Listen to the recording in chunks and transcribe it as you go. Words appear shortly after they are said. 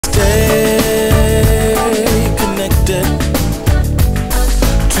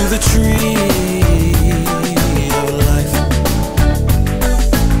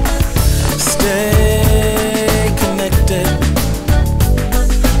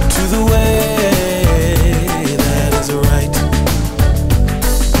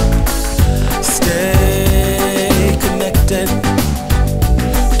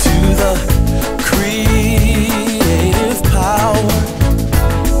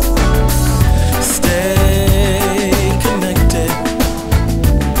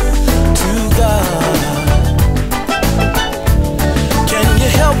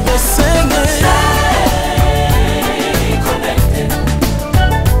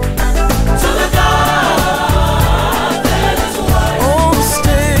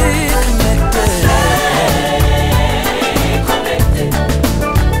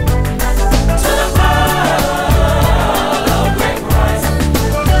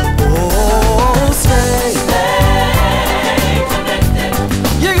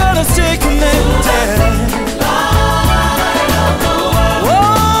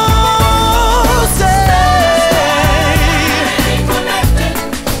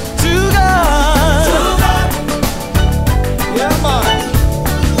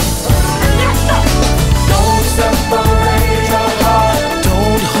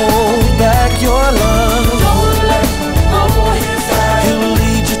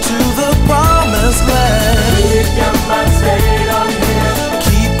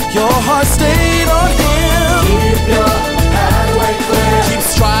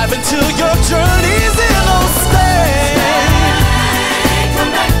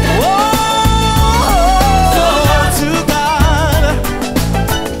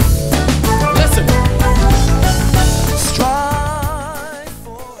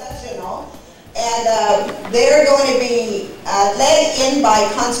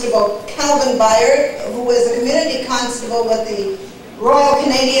Constable Calvin Byard, who is a community constable with the Royal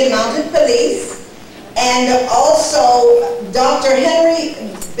Canadian Mounted Police, and also Dr. Henry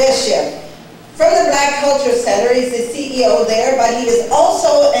Bishop from the Black Culture Center. He's the CEO there, but he is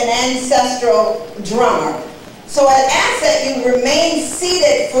also an ancestral drummer. So I ask that you remain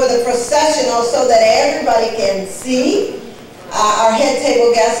seated for the processional so that everybody can see our head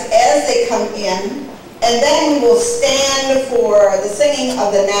table guests as they come in. And then we will stand for the singing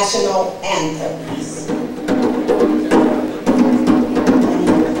of the national anthems.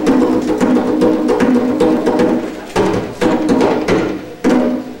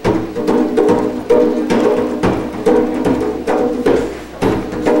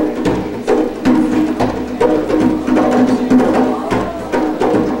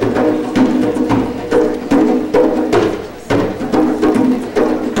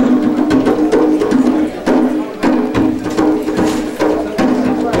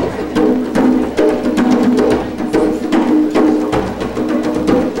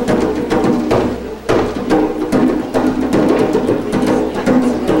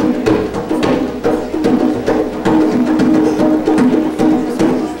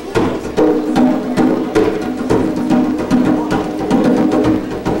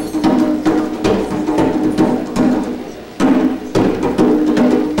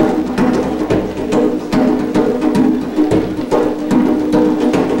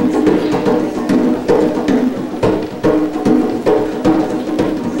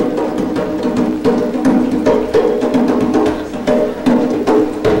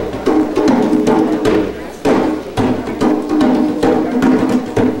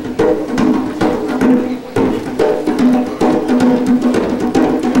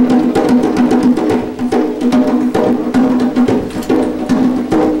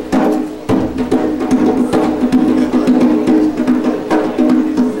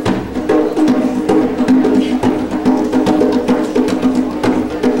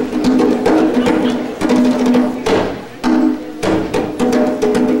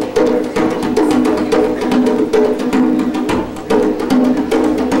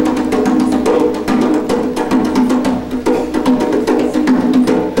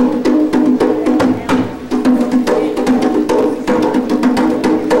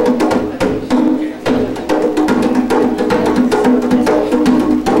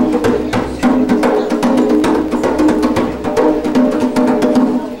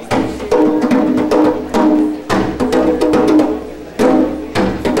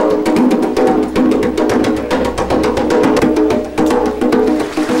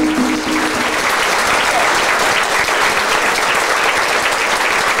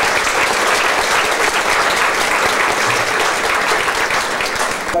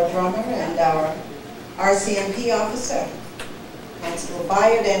 RCMP officer, Constable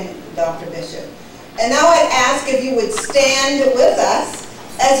Byard, and Dr. Bishop. And now I'd ask if you would stand with us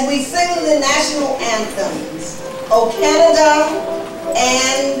as we sing the national anthems, O Canada,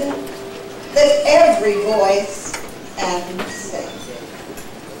 and lift every voice and sing.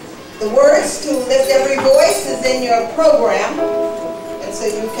 The words to Lift Every Voice is in your program, and so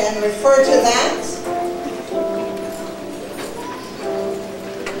you can refer to that.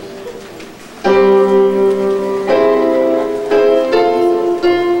 Oh,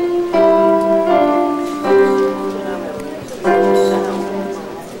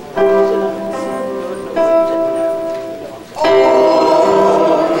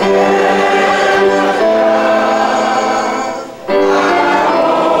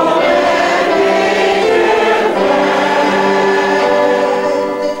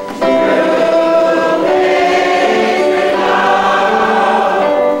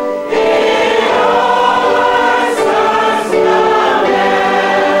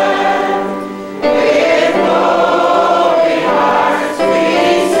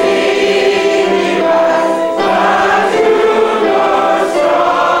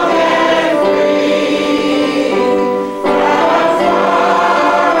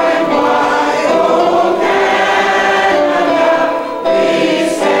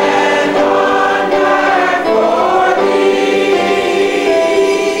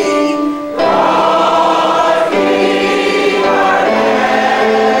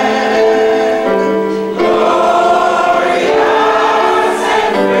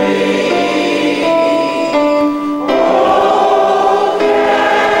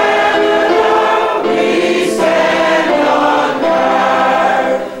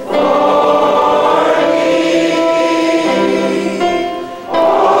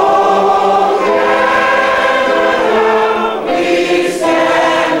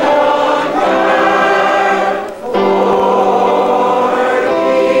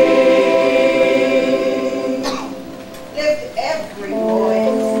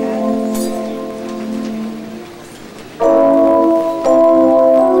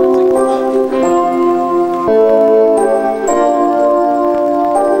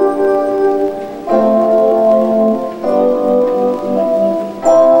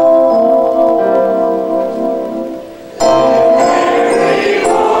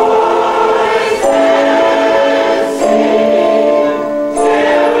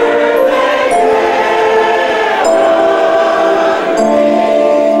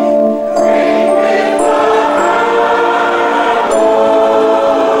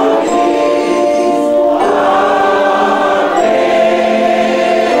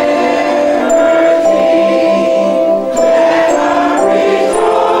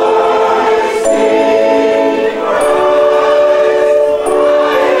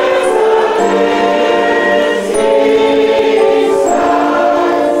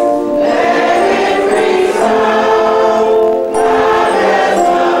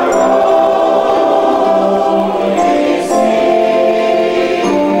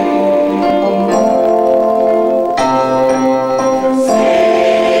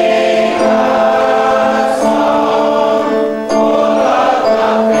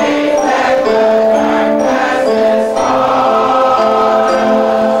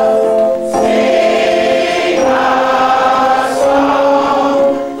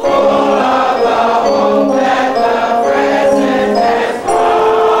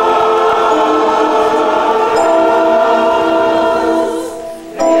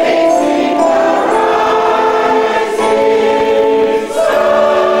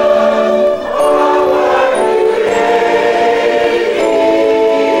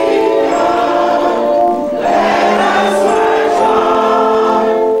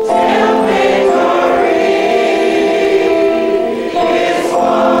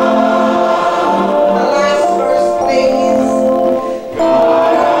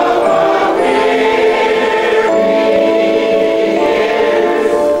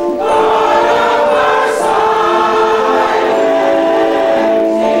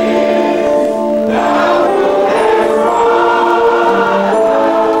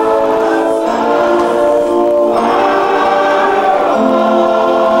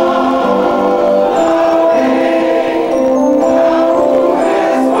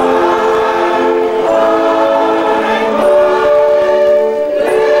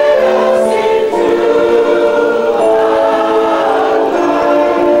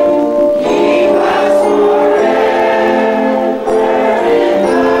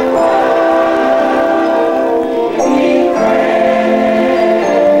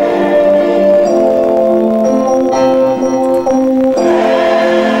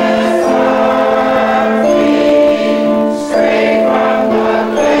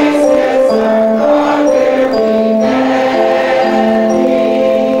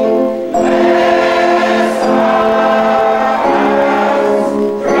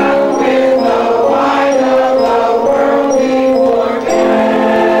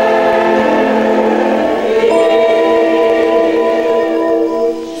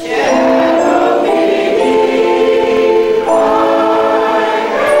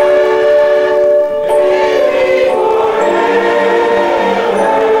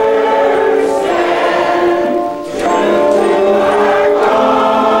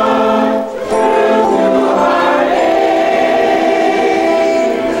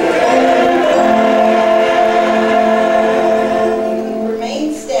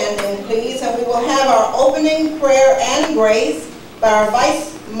 will have our opening prayer and grace by our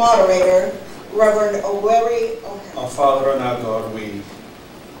Vice Moderator, Reverend Oweri O'Hara. Our Father and our God, we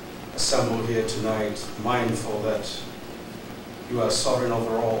assemble here tonight mindful that you are sovereign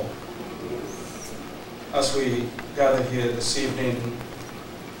over all. As we gather here this evening,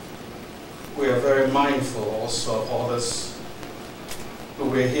 we are very mindful also of others who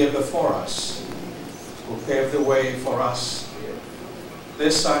were here before us, who paved the way for us. They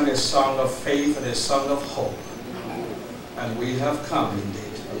sang a song of faith and a song of hope, and we have come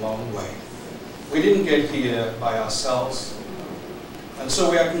indeed a long way. We didn't get here by ourselves, and so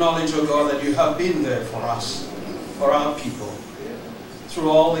we acknowledge, O God, that you have been there for us, for our people, through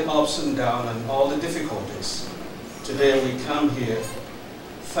all the ups and downs and all the difficulties. Today we come here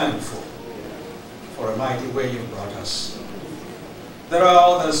thankful for a mighty way you brought us. There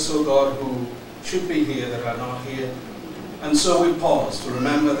are others, O God, who should be here that are not here, and so we pause to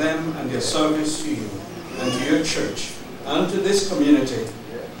remember them and their service to you and to your church and to this community.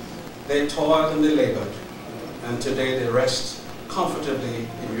 They toiled and they labored, and today they rest comfortably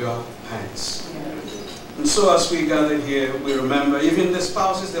in your hands. And so as we gather here, we remember even the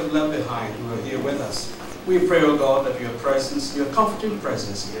spouses they've left behind who are here with us. We pray, O God, that your presence, your comforting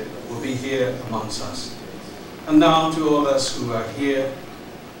presence will be here amongst us. And now to all us who are here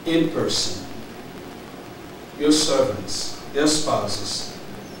in person, your servants, their spouses,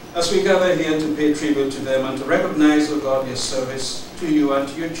 as we gather here to pay tribute to them and to recognize, O God, your service to you and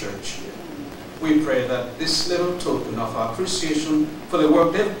to your church, we pray that this little token of our appreciation for the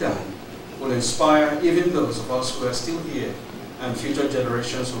work they've done will inspire even those of us who are still here, and future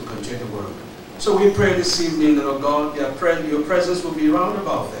generations will continue to work. So we pray this evening that, O God, your presence will be round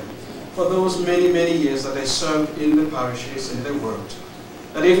about them for those many, many years that they served in the parishes and they worked.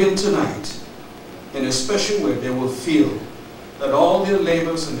 That even tonight, in a special way, they will feel that all their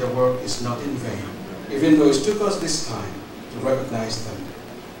labors and their work is not in vain, even though it took us this time to recognize them.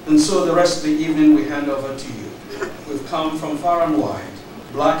 And so the rest of the evening we hand over to you. We've come from far and wide,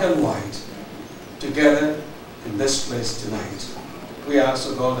 black and white, together in this place tonight. We ask,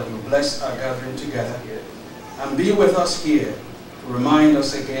 O God, that you bless our gathering together and be with us here to remind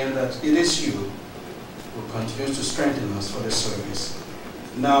us again that it is you who continues to strengthen us for this service.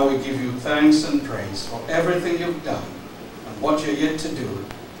 Now we give you thanks and praise for everything you've done and what you're yet to do.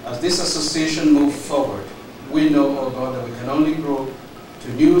 As this association moves forward, we know, O God, that we can only grow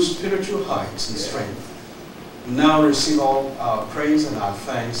to new spiritual heights and strength. Now receive all our praise and our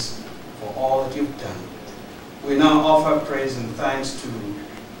thanks for all that you've done. We now offer praise and thanks to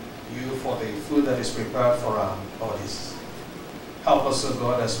you for the food that is prepared for our bodies. Help us, O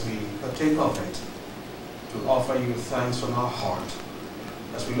God, as we partake of it, to offer you thanks from our heart.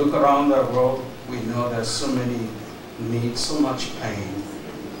 As we look around our world, we know there's so many needs, so much pain.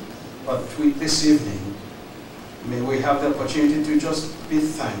 But this evening, may we have the opportunity to just be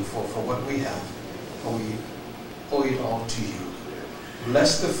thankful for what we have, for we owe it all to you.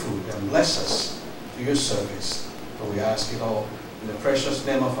 Bless the food and bless us to your service. For we ask it all in the precious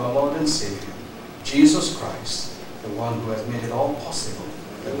name of our Lord and Savior, Jesus Christ, the one who has made it all possible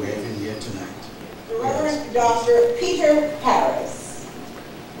that we are even here tonight. Reverend Dr. Peter Paris.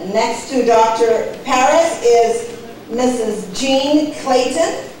 And next to Dr. Paris is Mrs. Jean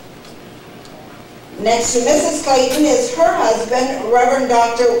Clayton. Next to Mrs. Clayton is her husband, Reverend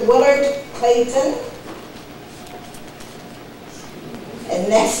Dr. Willard Clayton. And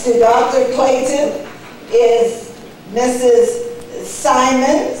next to Dr. Clayton is Mrs.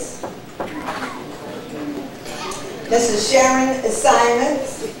 Simons, Mrs. Sharon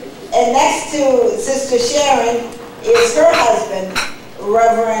Simons. And next to Sister Sharon is her husband,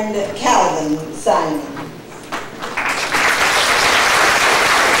 Reverend Calvin Simons.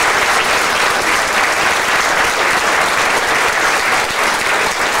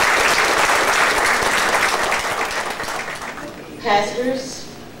 Pastors,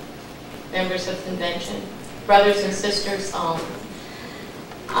 members of convention, brothers and sisters,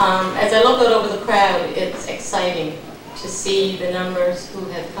 as I look out over the crowd, it's exciting to see the numbers who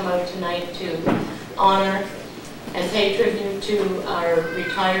have come out tonight to honor and pay tribute to our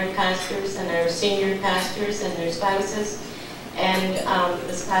retired pastors and our senior pastors and their spouses, and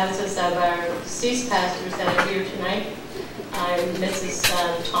the spouses of our deceased pastors that are here tonight.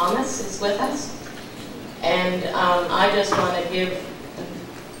 Mrs. Thomas is with us. And I just want to give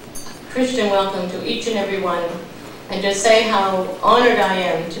a Christian welcome to each and every one, and just say how honored I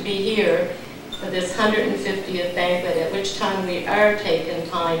am to be here for this 150th banquet, at which time we are taking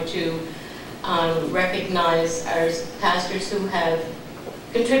time to recognize our pastors who have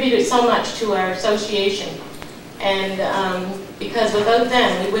contributed so much to our association. And because without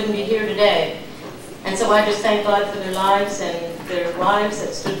them, we wouldn't be here today. And so I just thank God for their lives and their wives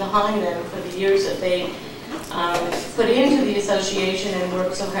that stood behind them for the years that they put into the association and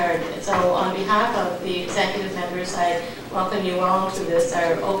worked so hard. So on behalf of the executive members, I welcome you all to this,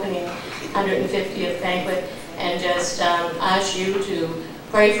 our opening 150th banquet, and just ask you to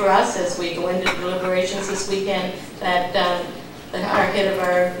pray for us as we go into deliberations this weekend, that our head of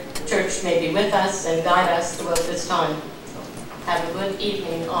our church may be with us and guide us throughout this time. Have a good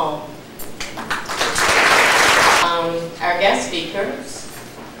evening all. Our guest speakers,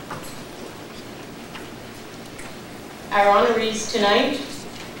 our honorees tonight,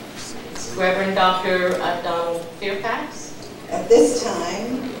 is Reverend Dr. Donald Fairfax. At this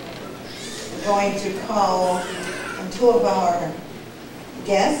time, we're going to call on two of our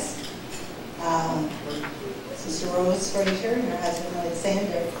guests, Sister Rose Frazier and her husband Lloyd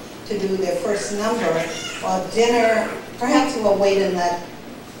Sander, to do their first number, while dinner, perhaps we'll wait and let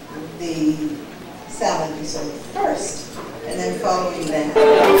the salad be served first, and then following that.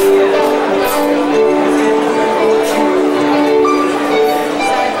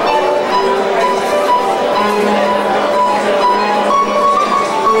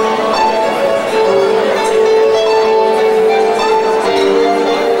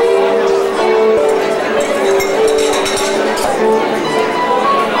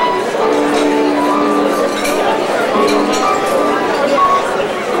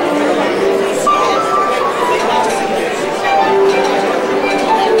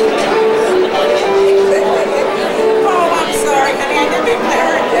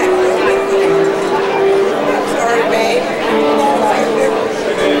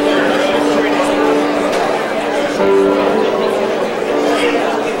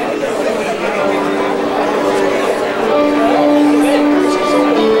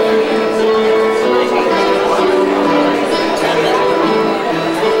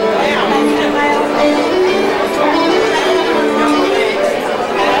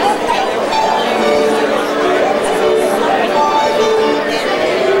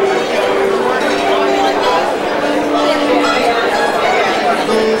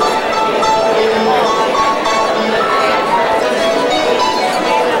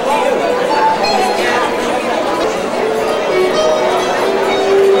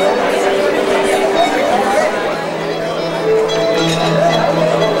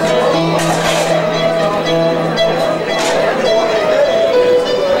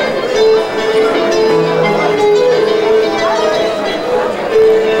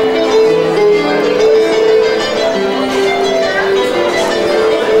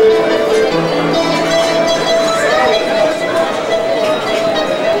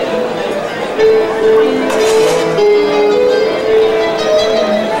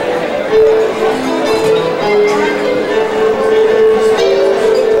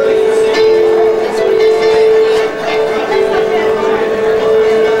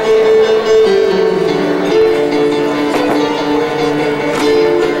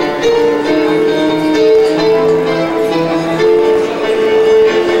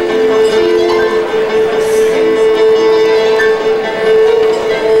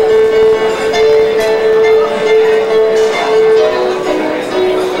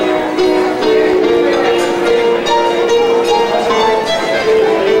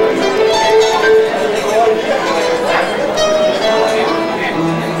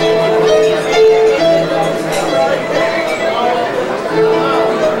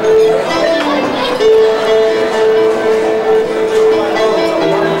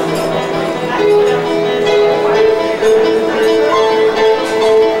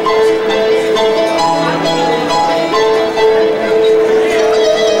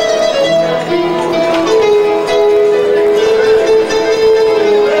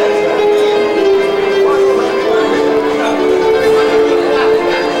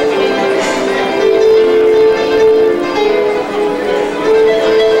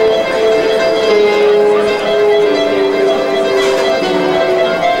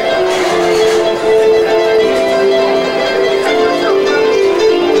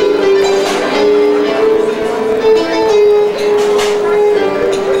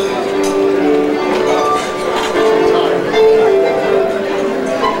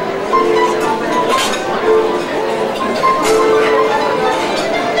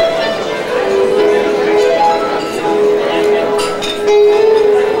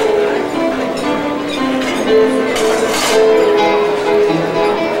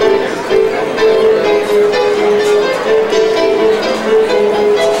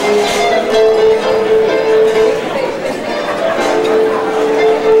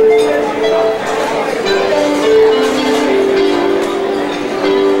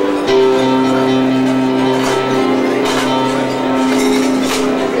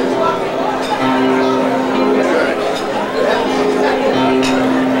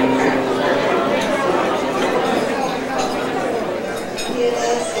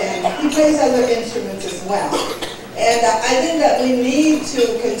 and he plays other instruments as well. And I think that we need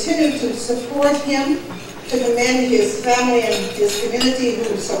to continue to support him, to commend his family and his community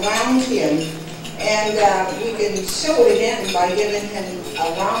who surround him. And we can show it again by giving him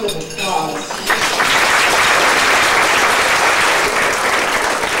a round of applause.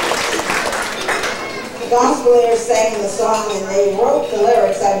 The Gospelers sang the song, and they wrote the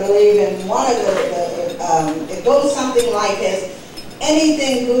lyrics, I believe, and one of it goes something like this: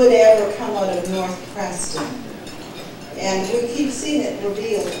 anything good ever come out of North Preston. And we keep seeing it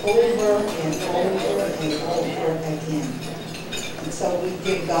revealed over and over and over again. And so we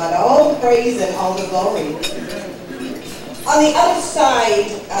give God all the praise and all the glory. On the other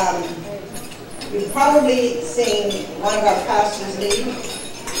side, you've probably seen one of our pastors leave,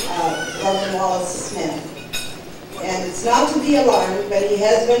 Reverend Wallace Smith. And it's not to be alarmed, but he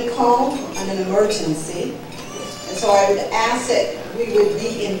has been called on an emergency. And so I would ask that we would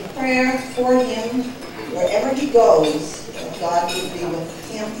be in prayer for him wherever he goes, that God would be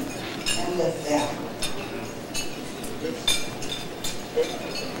with him and with them.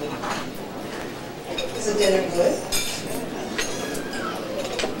 Is the dinner good?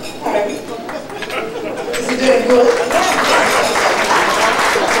 Pardon? Is the dinner good?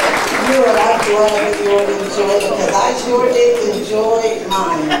 You and I join with your enjoy, because I sure did enjoy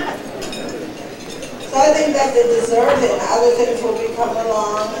mine. So I think that the dessert and other things will be coming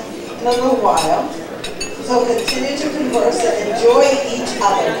along in a little while. So continue to converse and enjoy each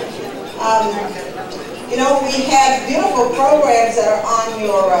other. You know, we have beautiful programs that are on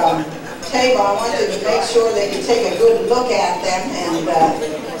your table. I want you to make sure that you take a good look at them, and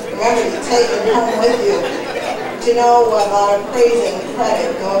remember to take them home with you. But you know, a lot of praise and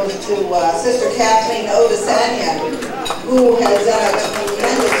credit goes to Sister Kathleen Odesanya, who has done a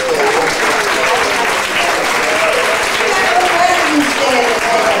tremendous job.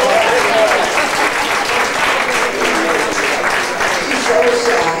 She's so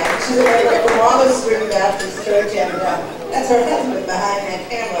shy. She's a member from Wallace Street Baptist Church, and that's her husband behind that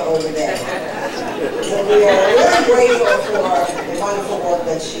camera over there. So we are really grateful for the wonderful work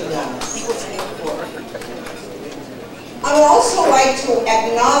that she does. I would also like to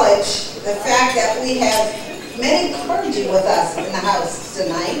acknowledge the fact that we have many clergy with us in the house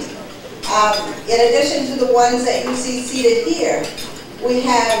tonight. In addition to the ones that you see seated here, we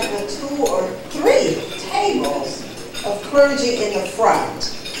have 2 or 3 tables of clergy in the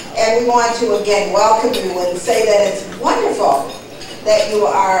front. And we want to again welcome you and say that it's wonderful that you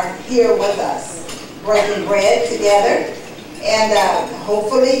are here with us, breaking bread together. And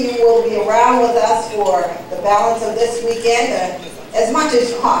hopefully you will be around with us for the balance of this weekend as much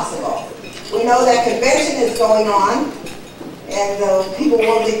as possible. We know that convention is going on, and people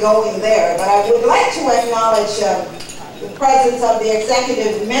will be going there. But I would like to acknowledge the presence of the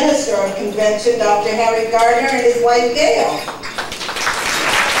Executive Minister of Convention, Dr. Harry Gardner, and his wife, Gail.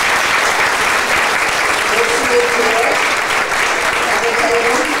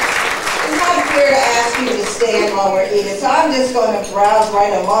 It's not fair to ask you to stand while we're eating, so I'm just going to browse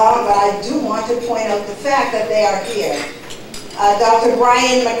right along, but I do want to point out the fact that they are here. Dr.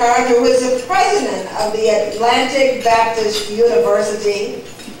 Brian MacArthur, who is the president of the Atlantic Baptist University,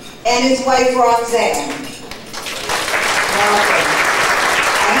 and his wife, Roxanne. Welcome.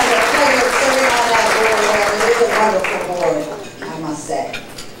 I have the pleasure of serving on that board, and it is a wonderful board, I must say.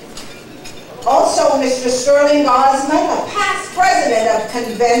 Also, Mr. Sterling Gosman, a past president of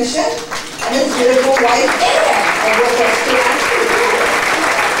Convention, and his beautiful wife, Anne, are with us tonight.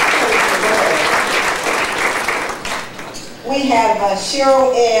 We have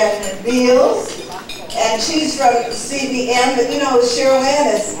Cheryl Ann Beals, and she's from CBM, but you know, Cheryl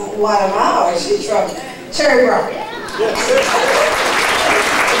Ann is one of ours. She's from Cherry Brook. The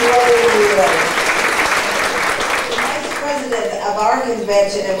vice president of our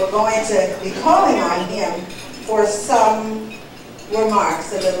convention, and we're going to be calling on him for some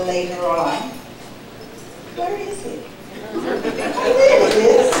remarks a little later on. Where is he? There he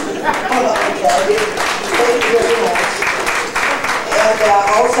is. Hold on, Thank you very much. And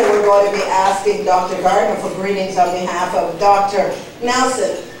also we're going to be asking Dr. Gardner for greetings on behalf of Dr.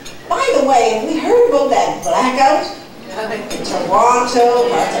 Nelson. By the way, we heard about that blackout in Toronto,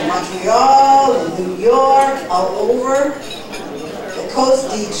 parts of Montreal, and New York, all over the coast,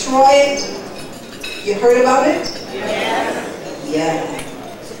 Detroit. You heard about it? Yes. Yeah.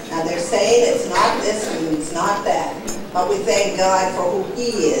 Now they're saying it's not this and it's not that, but we thank God for who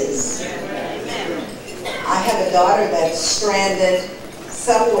He is. I have a daughter that's stranded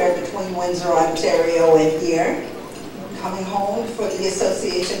somewhere between Windsor, Ontario, and here, coming home for the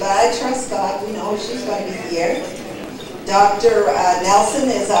association. But I trust God. We know she's going to be here. Dr. Nelson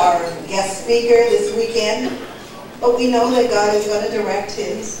is our guest speaker this weekend, but we know that God is going to direct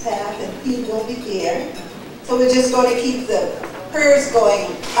his path and he will be here. So we're just going to keep the prayers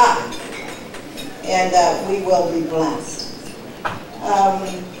going up, and we will be blessed.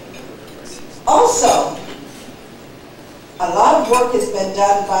 Also, a lot of work has been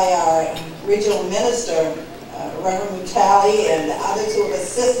done by our regional minister, Reverend Mutali, and others who have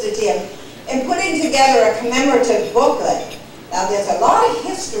assisted him in putting together a commemorative booklet. Now, there's a lot of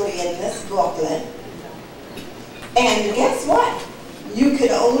history in this booklet, and guess what? You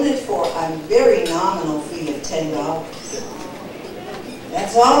can own it for a very nominal fee of $10.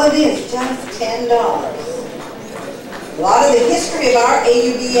 That's all it is, just $10. A lot of the history of our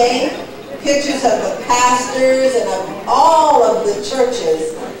AUBA, pictures of the pastors and of all of the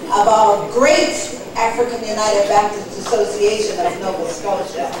churches of our great African United Baptist Association of Nova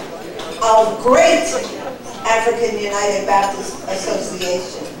Scotia. Our great African United Baptist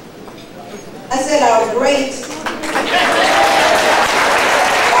Association. I said our great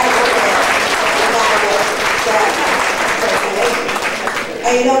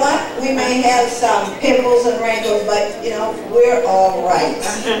And you know what? We may have some pimples and wrinkles, but you know, we're all right.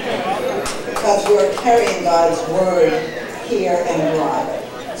 Because we're carrying God's word here and abroad.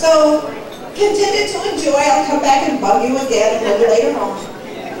 So continue to enjoy. I'll come back and bug you again a little later on.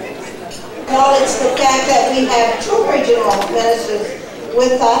 Acknowledge the fact that we have two regional ministers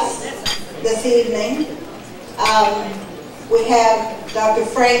with us this evening. We have Dr.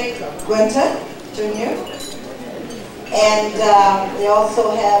 Frank Guenta, Jr., and we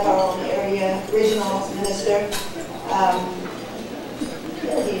also have our own area regional minister.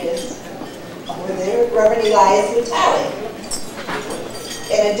 There he is, over there, Reverend Elias Mutali.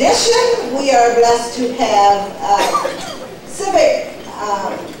 In addition, we are blessed to have civic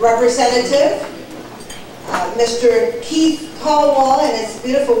representative, Mr. Keith Caldwell, and his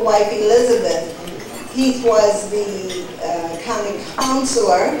beautiful wife Elizabeth. Keith was the county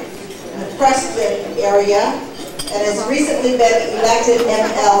councilor in the Preston area and has recently been elected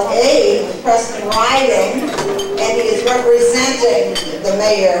MLA in Preston riding, and he is representing the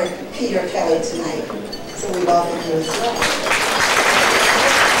mayor, Peter Kelly, tonight. So we welcome you as well.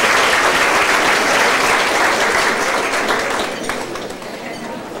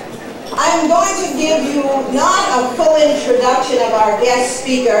 I'm going to give you not a full introduction of our guest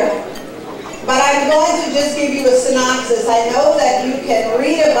speaker, but I'm going to just give you a synopsis. I know that you can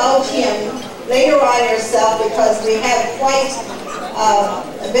read about him later on yourself because we have quite a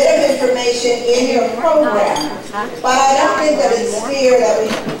bit of information in your program. But I don't think that it's fair that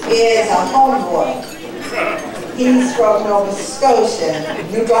he is a homeboy. He's from Nova Scotia,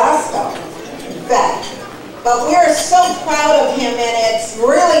 New Glasgow, in fact. But we're so proud of him, and it's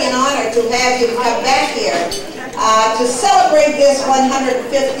really an honor to have him come back here to celebrate this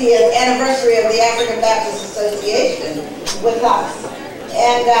 150th anniversary of the African Baptist Association with us.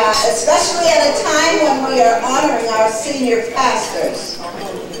 And especially at a time when we are honoring our senior pastors.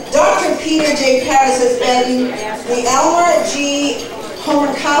 Dr. Peter J. Paris has been the Elmer G.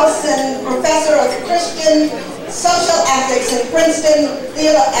 Homer-Carlson Professor of Christian Social Ethics at the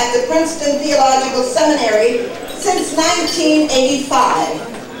Princeton Theological Seminary since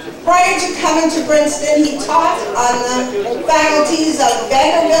 1985. Prior to coming to Princeton, he taught on the faculties of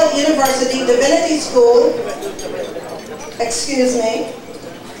Vanderbilt University Divinity School,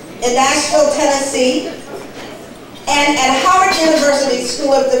 in Nashville, Tennessee, and at Howard University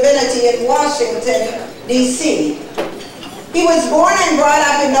School of Divinity in Washington, D.C. He was born and brought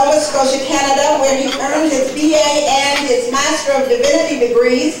up in Nova Scotia, Canada, where he earned his BA and his Master of Divinity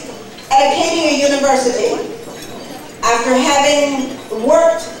degrees at Acadia University. After having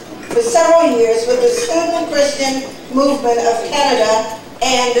worked for several years with the Student Christian Movement of Canada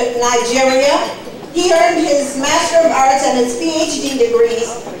and Nigeria, he earned his Master of Arts and his PhD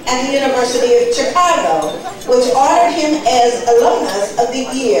degrees at the University of Chicago, which honored him as Alumnus of the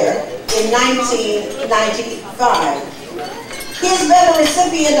Year in 1995. He has been a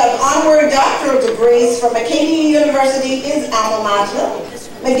recipient of honorary doctoral degrees from Acadia University, his alma mater,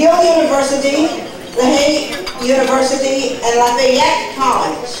 McGill University, La Haye University, and Lafayette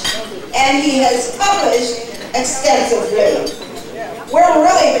College. And he has published extensively. We're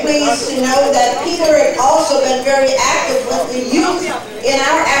really pleased to know that Peter has also been very active with the youth in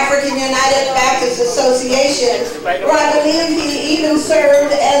our African United Baptist Association, where I believe he even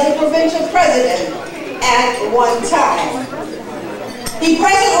served as a provincial president at one time. He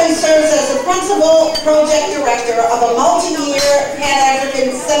presently serves as the principal project director of a multi-year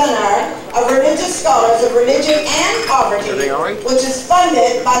Pan-African seminar of religious scholars of religion and poverty, which is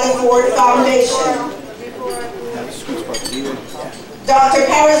funded by the Ford Foundation. Dr.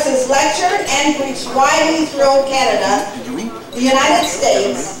 Paris has lectured and preached widely throughout Canada, the United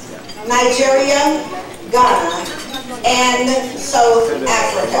States, Nigeria, Ghana, and South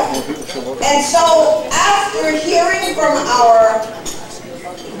Africa. And so, after hearing from our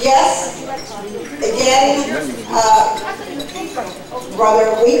guests, again,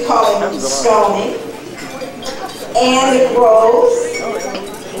 brother, we call him Stoney, and Rose,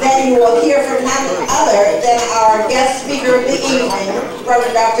 then you will hear from none other than our guest speaker of the evening,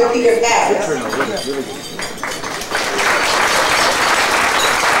 Reverend Dr. Peter Paris.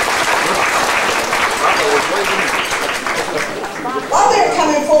 While they're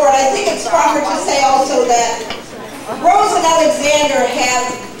coming forward, I think it's proper to say also that Rose and Alexander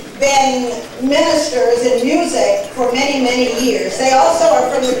have been ministers in music for many, many years. They also are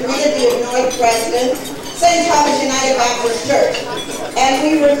from the community of North Preston, St. Thomas United Baptist Church. And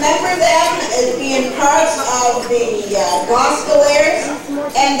we remember them as being parts of the Gospelers,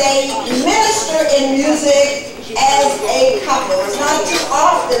 and they minister in music as a couple. It's not too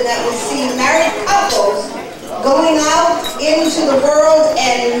often that we see married couples going out into the world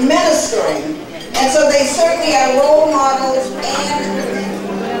and ministering. And so they certainly are role models and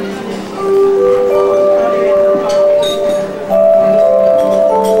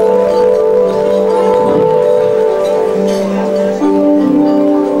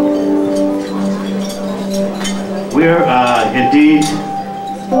we're indeed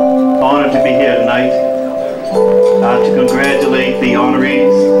honored to be here tonight to congratulate the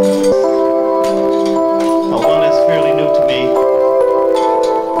honorees. One is fairly new to me,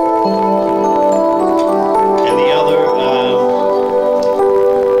 and the other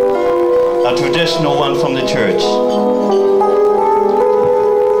a traditional one from the church.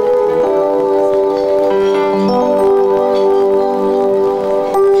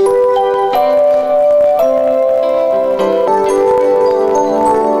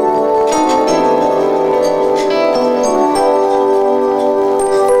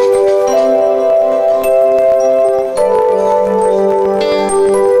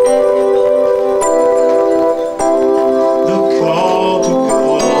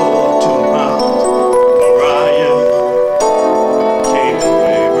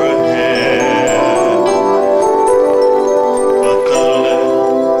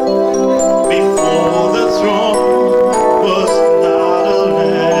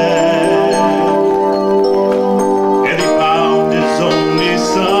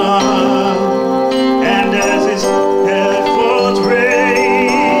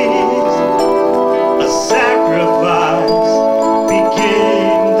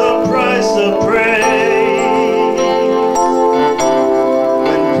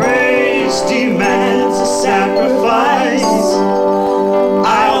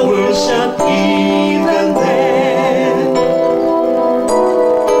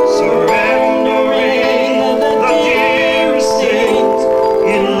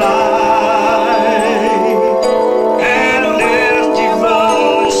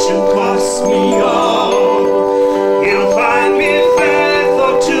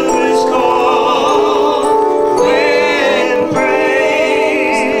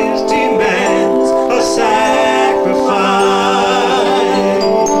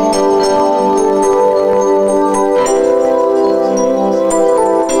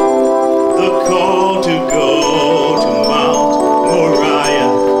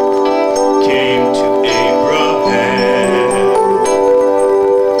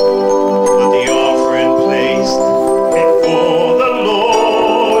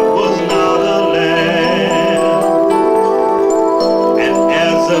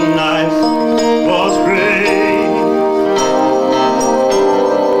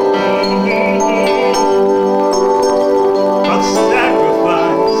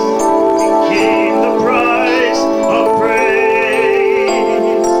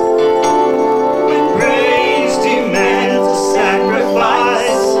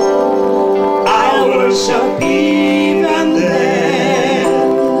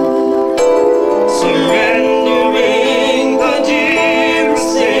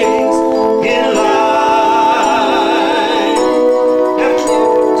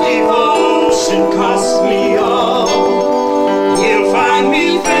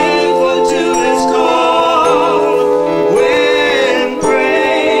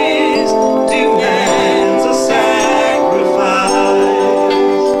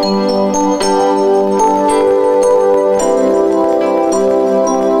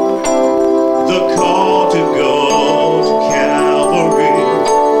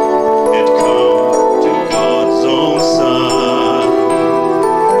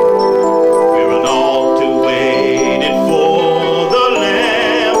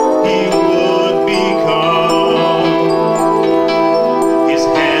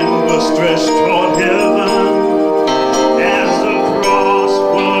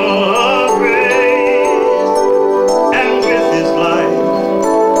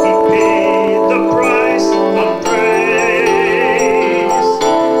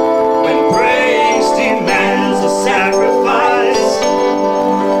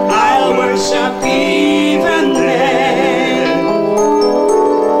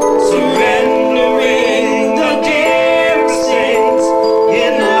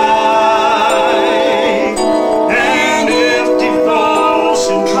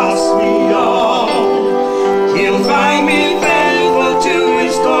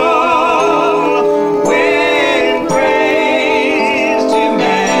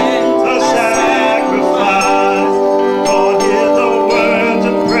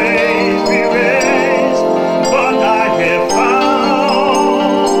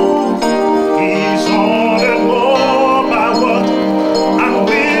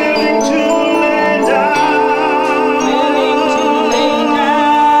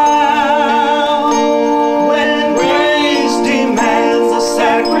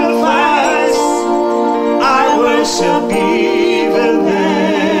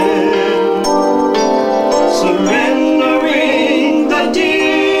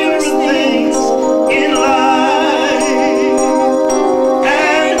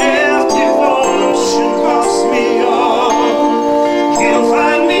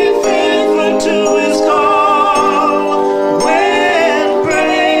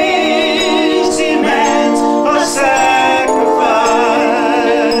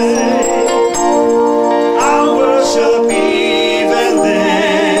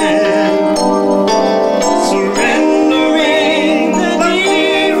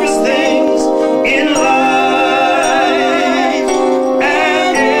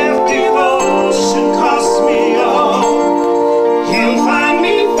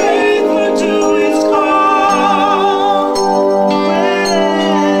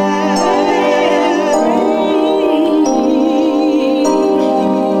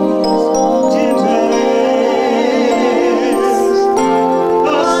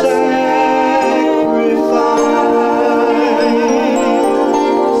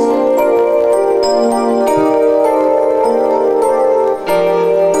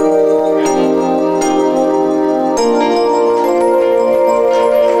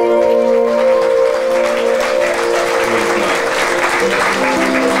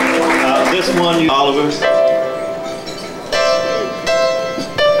 yours.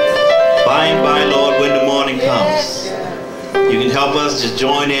 By and by, Lord, when the morning comes, you can help us to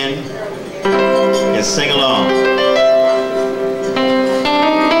join in and sing along.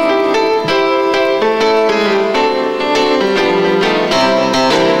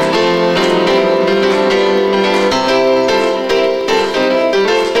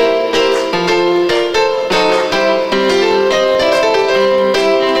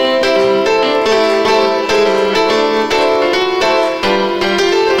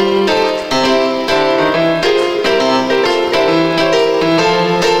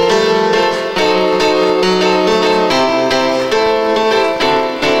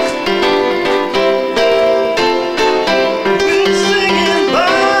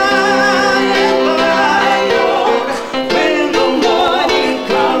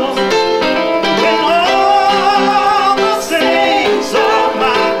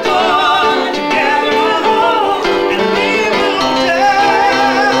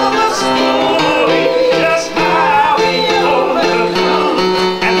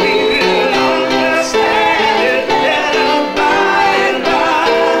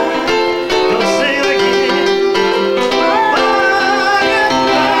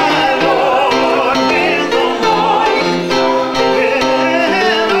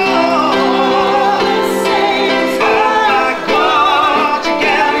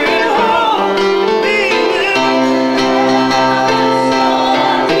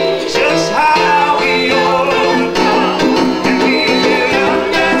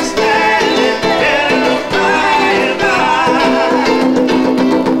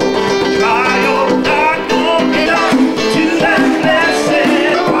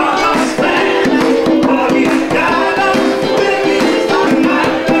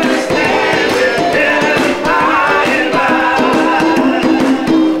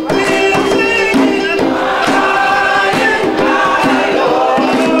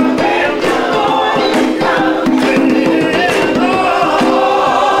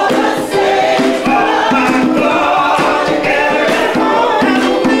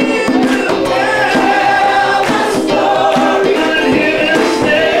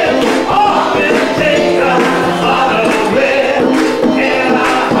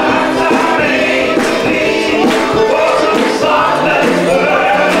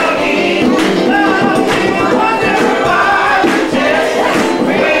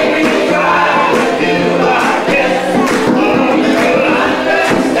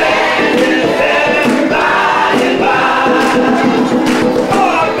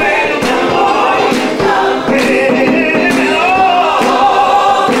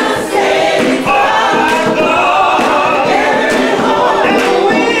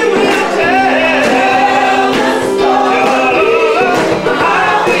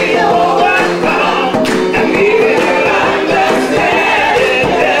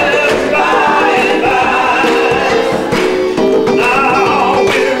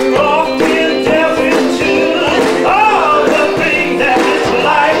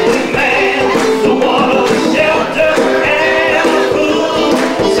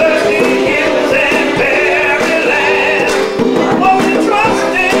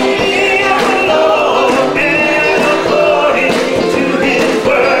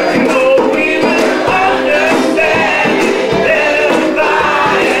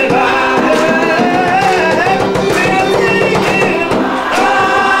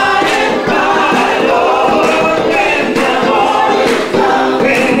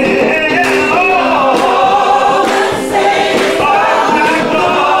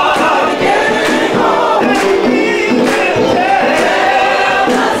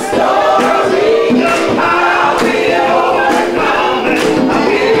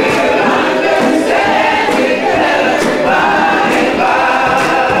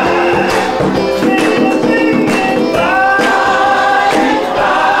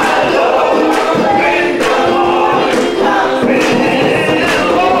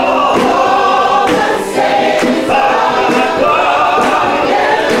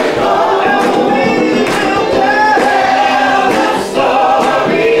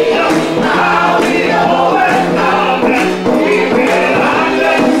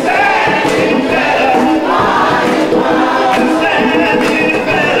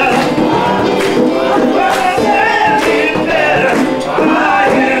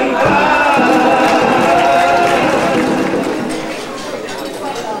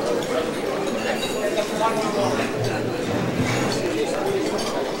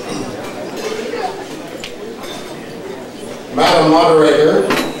 Madam Moderator,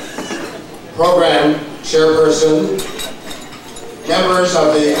 Program Chairperson, members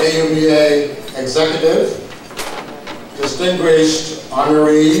of the AUBA executive, distinguished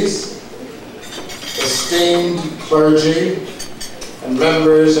honorees, esteemed clergy, and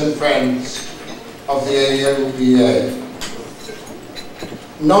members and friends of the AUBA.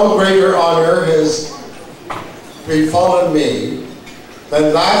 No greater honor has befallen me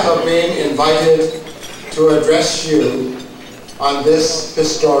than that of being invited to address you on this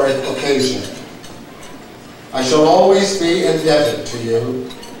historic occasion. I shall always be indebted to you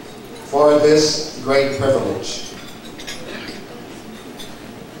for this great privilege.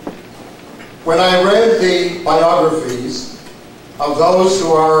 When I read the biographies of those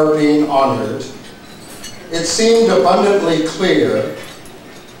who are being honored, it seemed abundantly clear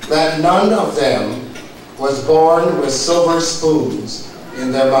that none of them was born with silver spoons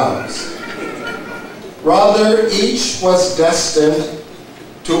in their mouths. Rather, each was destined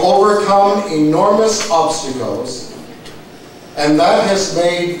to overcome enormous obstacles, and that has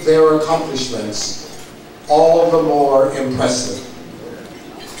made their accomplishments all the more impressive.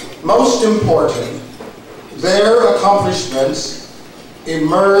 Most important, their accomplishments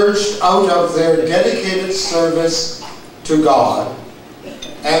emerged out of their dedicated service to God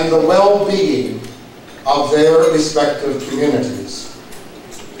and the well-being of their respective communities.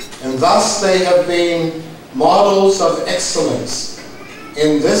 And thus they have been models of excellence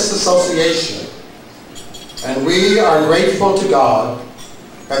in this association, and we are grateful to God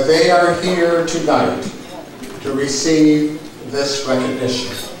that they are here tonight to receive this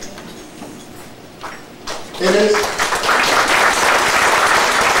recognition.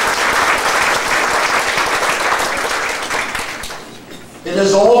 It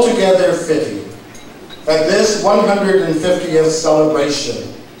is altogether fitting that this 150th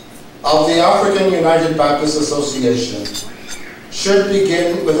celebration of the African United Baptist Association should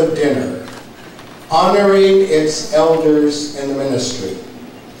begin with a dinner honoring its elders in the ministry.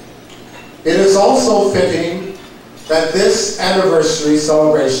 It is also fitting that this anniversary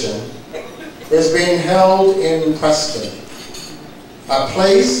celebration is being held in Preston, a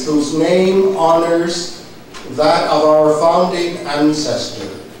place whose name honors that of our founding ancestor,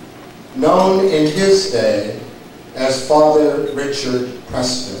 known in his day as Father Richard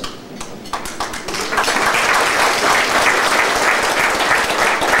Preston.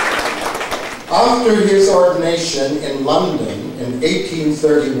 After his ordination in London in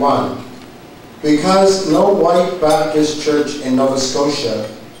 1831, because no white Baptist church in Nova Scotia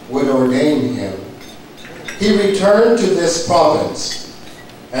would ordain him, he returned to this province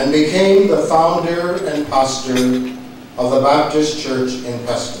and became the founder and pastor of the Baptist Church in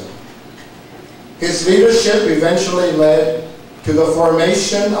Preston. His leadership eventually led to the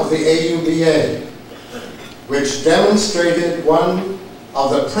formation of the AUBA, which demonstrated one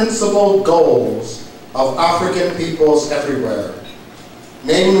of the principal goals of African peoples everywhere,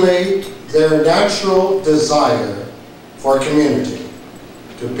 namely their natural desire for community,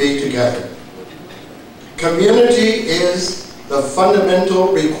 to be together. Community is the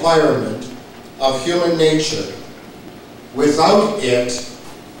fundamental requirement of human nature. Without it,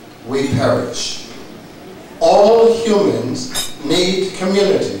 we perish. All humans need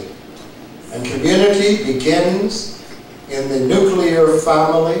community, and community begins in the nuclear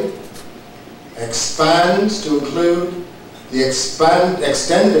family, expands to include the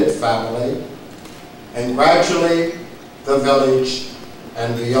extended family, and gradually the village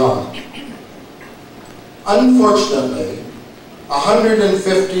and beyond. Unfortunately,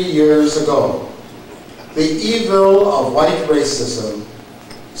 150 years ago, the evil of white racism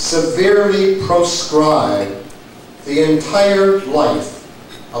severely proscribed the entire life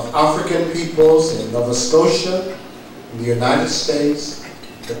of African peoples in Nova Scotia, in the United States,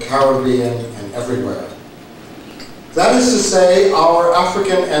 the Caribbean, and everywhere. That is to say, our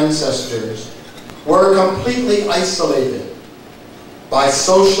African ancestors were completely isolated by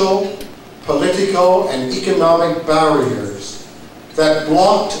social, political, and economic barriers that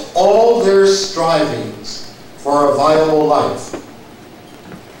blocked all their strivings for a viable life.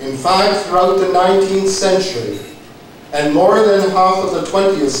 In fact, throughout the 19th century, and more than half of the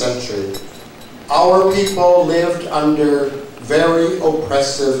 20th century, our people lived under very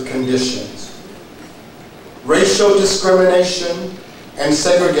oppressive conditions. Racial discrimination and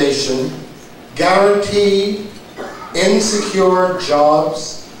segregation guaranteed insecure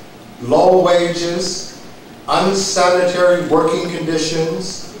jobs, low wages, unsanitary working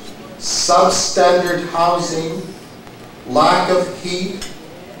conditions, substandard housing, lack of heat,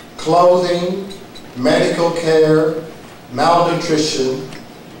 clothing, medical care, malnutrition,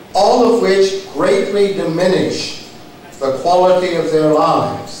 all of which greatly diminish the quality of their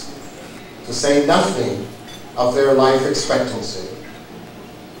lives, to say nothing of their life expectancy.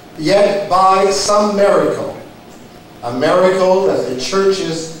 Yet by some miracle, a miracle that the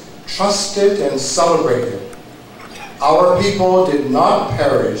churches trusted and celebrated, our people did not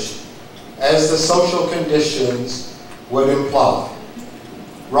perish as the social conditions would imply.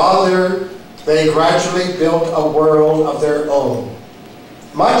 Rather, they gradually built a world of their own,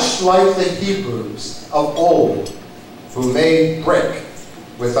 much like the Hebrews of old, who made brick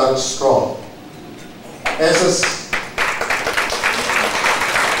without straw.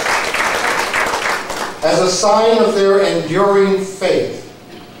 As a sign of their enduring faith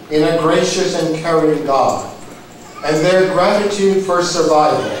in a gracious and caring God, and their gratitude for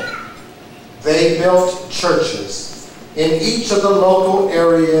survival, they built churches in each of the local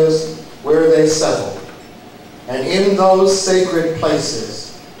areas where they settled. And in those sacred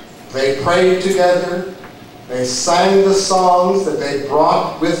places, they prayed together, they sang the songs that they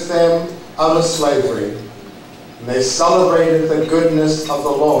brought with them out of slavery, and they celebrated the goodness of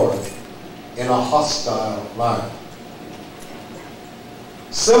the Lord in a hostile land.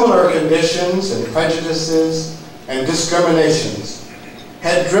 Similar conditions and prejudices and discriminations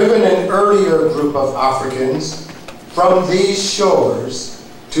had driven an earlier group of Africans from these shores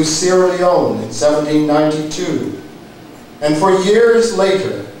to Sierra Leone in 1792. And for years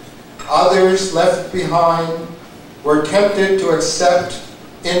later, others left behind were tempted to accept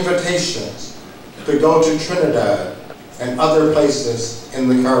invitations to go to Trinidad and other places in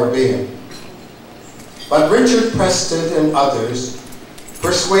the Caribbean. But Richard Preston and others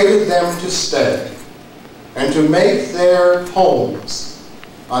persuaded them to stay and to make their homes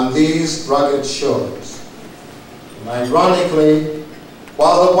on these rugged shores. And ironically,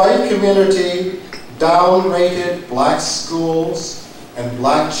 while the white community downrated black schools and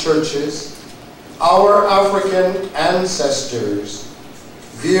black churches, our African ancestors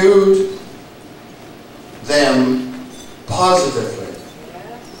viewed them positively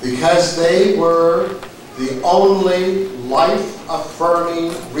because they were the only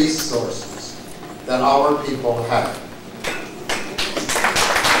life-affirming resources that our people had.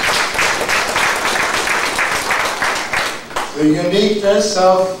 The uniqueness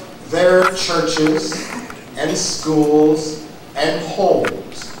of their churches and schools and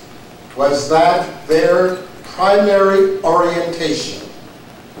homes was that their primary orientation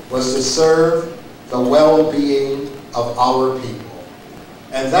was to serve the well-being of our people.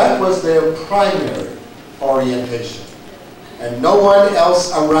 And that was their primary orientation. And no one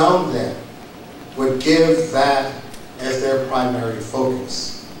else around them would give that as their primary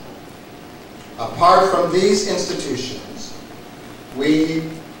focus. Apart from these institutions, we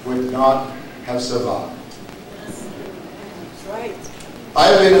would not have survived. That's right.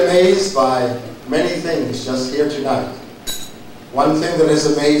 I've been amazed by many things just here tonight. One thing that has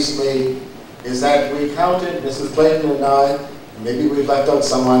amazed me is that we counted, Mrs. Clayton and I, maybe we've left out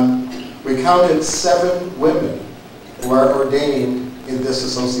someone, we counted 7 women who are ordained in this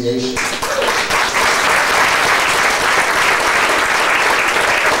association.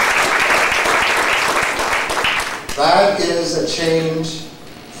 That is a change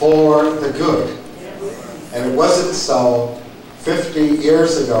for the good. And it wasn't so 50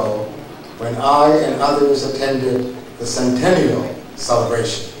 years ago when I and others attended the centennial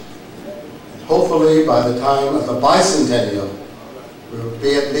celebration. And hopefully by the time of the bicentennial, we will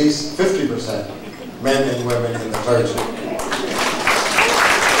be at least 50% men and women in the clergy.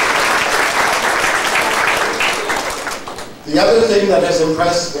 The other thing that has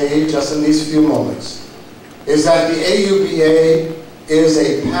impressed me just in these few moments is that the AUBA is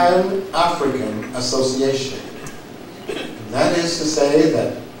a Pan-African association. And that is to say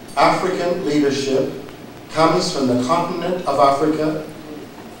that African leadership comes from the continent of Africa,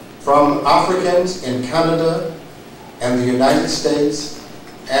 from Africans in Canada and the United States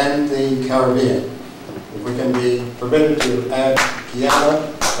and the Caribbean. If we can be permitted to add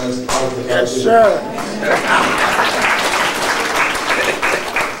Guyana as part of the Caribbean. Yes, sir.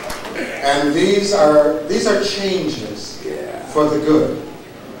 And these are changes for the good.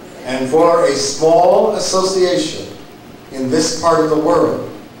 And for a small association in this part of the world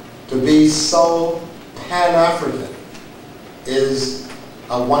to be so Pan-African is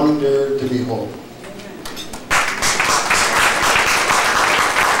a wonder to behold.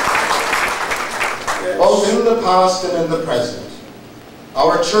 Both in the past and in the present,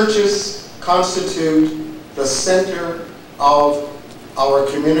 our churches constitute the center of our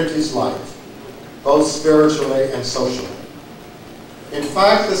community's life, both spiritually and socially. In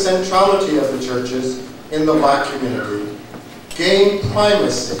fact, the centrality of the churches in the black community gained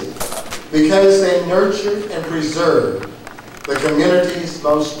primacy because they nurtured and preserved the community's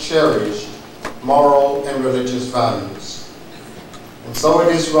most cherished moral and religious values. And so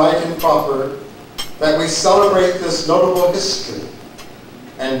it is right and proper that we celebrate this notable history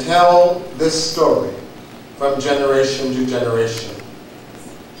and tell this story from generation to generation.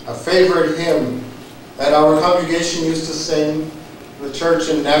 A favorite hymn that our congregation used to sing in the church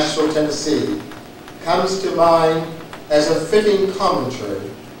in Nashville, Tennessee, comes to mind as a fitting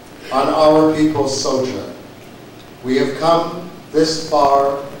commentary on our people's sojourn. We have come this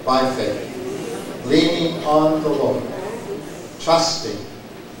far by faith, leaning on the Lord, trusting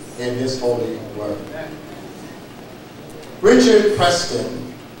in His holy word. Richard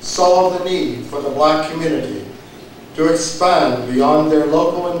Preston saw the need for the black community to expand beyond their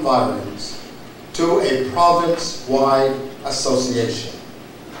local environs to a province-wide association.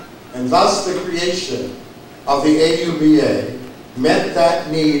 And thus the creation of the AUBA met that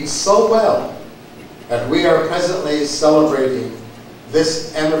need so well that we are presently celebrating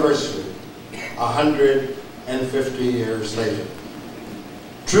this anniversary 150 years later.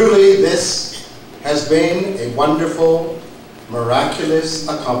 Truly, this has been a wonderful, miraculous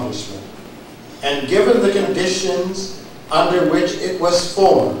accomplishment, and given the conditions under which it was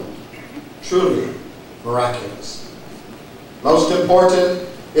formed, truly miraculous. Most important,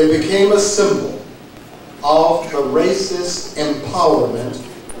 it became a symbol of the race's empowerment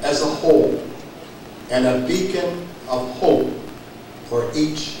as a whole and a beacon of hope for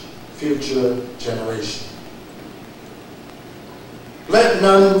each future generation. Let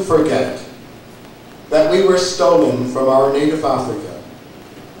none forget that we were stolen from our native Africa,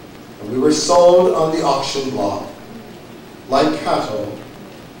 and we were sold on the auction block like cattle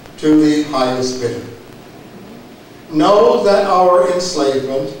to the highest bidder. Know that our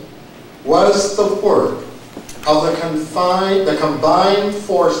enslavement was the work of the combined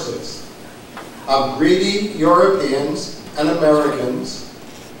forces of greedy Europeans and Americans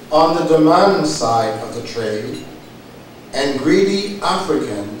on the demand side of the trade, and greedy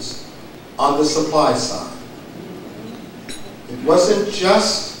Africans on the supply side. It wasn't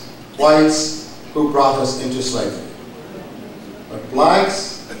just whites who brought us into slavery, but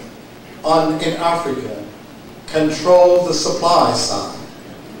blacks in Africa controlled the supply side.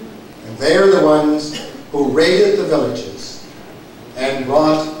 And they're the ones who raided the villages and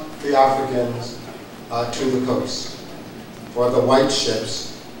brought the Africans to the coast for the white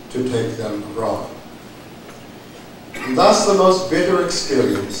ships to take them abroad. And thus the most bitter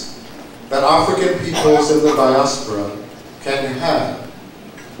experience that African peoples in the diaspora can have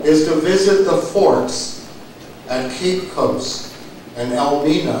is to visit the forts at Cape Coast and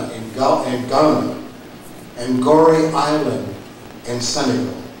Elmina in Ghana and Gorée Island in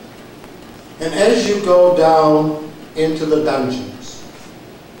Senegal. And as you go down into the dungeons,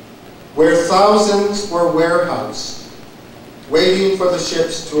 where thousands were warehoused, waiting for the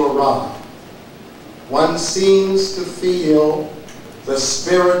ships to arrive, one seems to feel the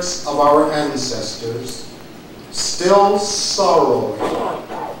spirits of our ancestors still sorrowing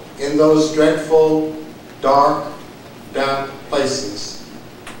in those dreadful, dark, damp places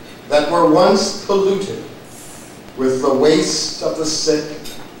that were once polluted with the waste of the sick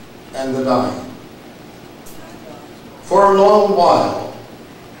and the dying. For a long while,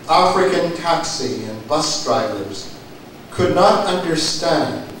 African taxi and bus drivers could not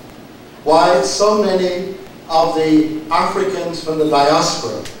understand why so many of the Africans from the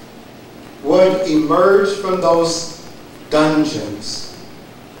diaspora would emerge from those dungeons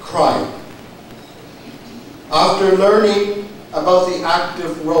crying. After learning about the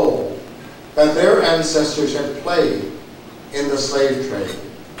active role that their ancestors had played in the slave trade,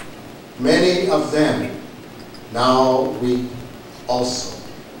 many of them now weep also.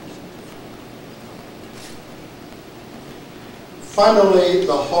 Finally,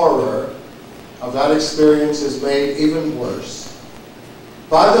 the horror of that experience is made even worse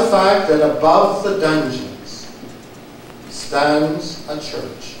by the fact that above the dungeons stands a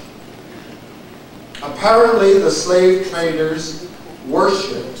church. Apparently, the slave traders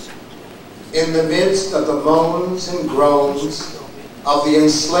worshipped in the midst of the moans and groans of the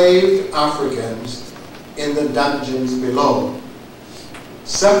enslaved Africans in the dungeons below,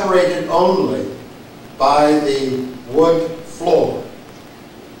 separated only by the wood floor.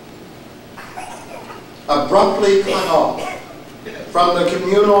 Abruptly cut off from the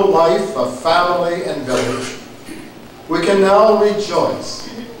communal life of family and village, we can now rejoice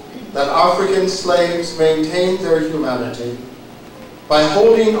that African slaves maintained their humanity by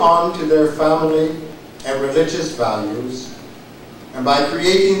holding on to their family and religious values and by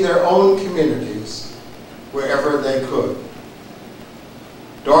creating their own communities wherever they could.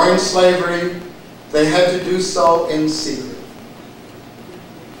 During slavery, they had to do so in secret,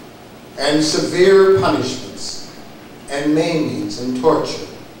 and severe punishments and maimings and torture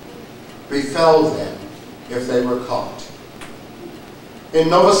befell them if they were caught. In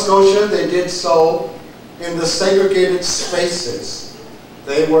Nova Scotia, they did so in the segregated spaces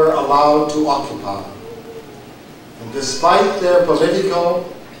they were allowed to occupy. And despite their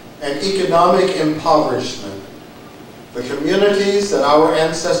political and economic impoverishment, the communities that our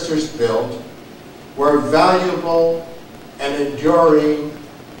ancestors built were valuable and enduring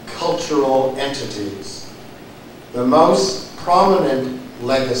cultural entities, the most prominent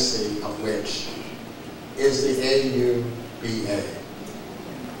legacy of which is the AUBA.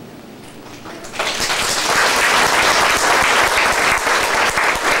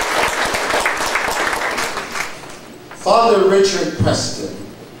 Father Richard Preston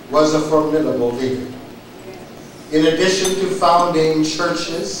was a formidable leader. In addition to founding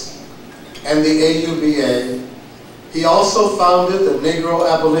churches and the AUBA, he also founded the Negro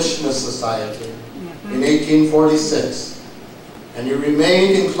Abolitionist Society in 1846, and he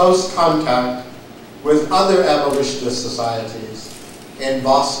remained in close contact with other abolitionist societies in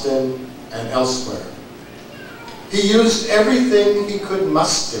Boston and elsewhere. He used everything he could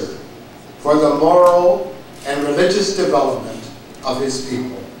muster for the moral and religious development of his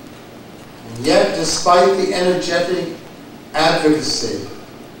people. And yet, despite the energetic advocacy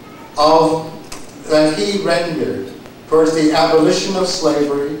that he rendered towards the abolition of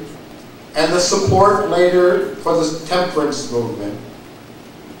slavery and the support later for the temperance movement,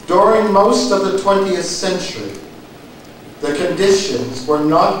 during most of the 20th century, the conditions were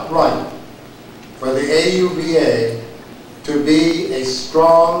not right for the AUBA to be a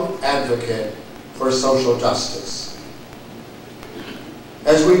strong advocate for social justice.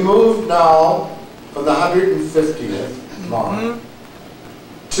 As we move now from the 150th mark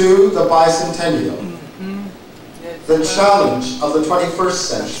to the bicentennial, the challenge of the 21st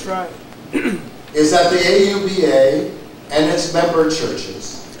century is that the AUBA and its member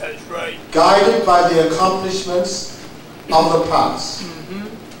churches, guided by the accomplishments of the past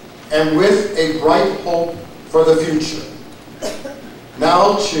and with a bright hope for the future,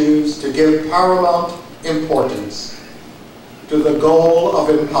 now choose to give paramount importance to the goal of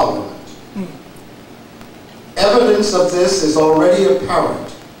empowerment. Evidence of this is already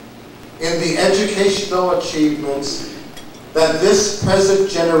apparent in the educational achievements that this present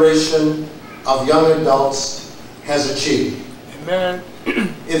generation of young adults has achieved. Amen.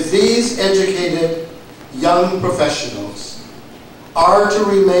 If these educated young professionals are to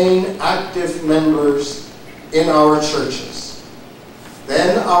remain active members in our churches,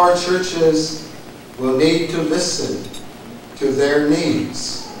 then our churches will need to listen to their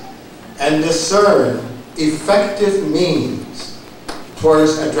needs and discern effective means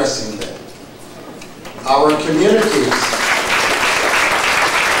towards addressing them. Our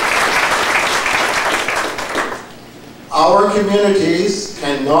communities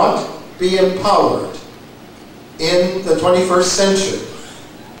cannot be empowered in the 21st century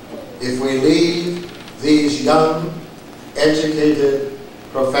if we leave these young, educated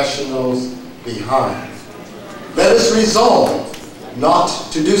professionals behind. Let us resolve not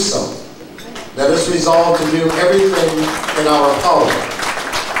to do so. Let us resolve to do everything in our power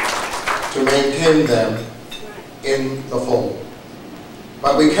to maintain them in the fold.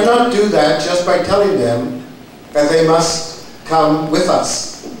 But we cannot do that just by telling them that they must come with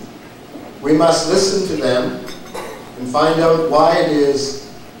us. We must listen to them and find out why it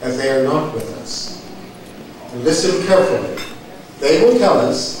is that they are not with us. And listen carefully. They will tell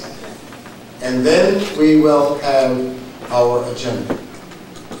us, and then we will have our agenda.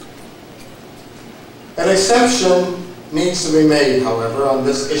 An exception needs to be made, however, on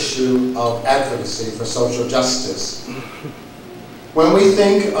this issue of advocacy for social justice. When we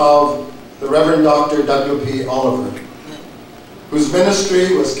think of the Reverend Dr. W.P. Oliver, whose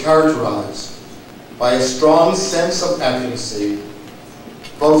ministry was characterized by a strong sense of advocacy,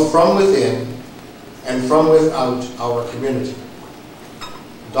 both from within and from without our community.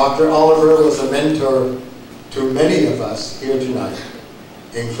 Dr. Oliver was a mentor to many of us here tonight,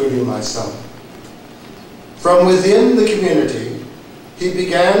 including myself. From within the community, he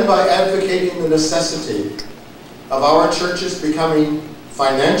began by advocating the necessity of our churches becoming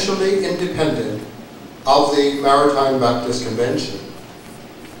financially independent of the Maritime Baptist Convention,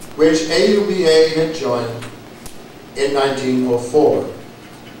 which AUBA had joined in 1904,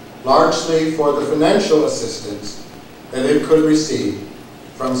 largely for the financial assistance that it could receive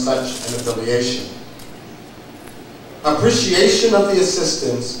from such an affiliation. Appreciation of the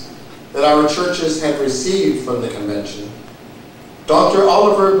assistance that our churches had received from the convention, Dr.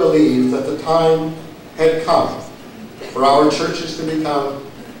 Oliver believed that the time had come for our churches to become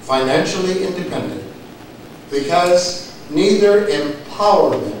financially independent because neither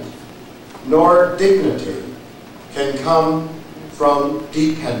empowerment nor dignity can come from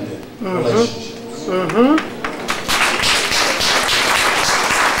dependent relationships.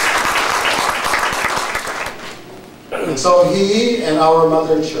 And so he and our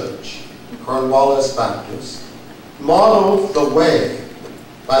mother church, Cornwallis Baptist, modeled the way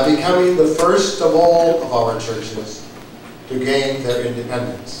by becoming the first of all of our churches to gain their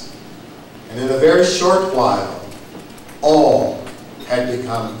independence. And in a very short while, all had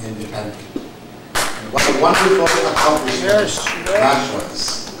become independent. And what a wonderful accomplishment that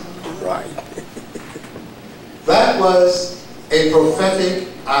was. Right. That was a prophetic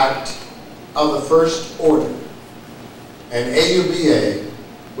act of the first order. And AUBA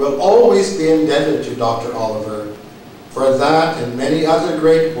will always be indebted to Dr. Oliver for that and many other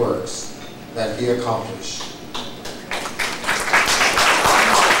great works that he accomplished.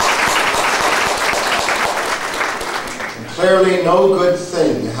 And clearly no good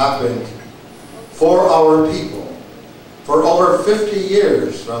thing happened for our people for over 50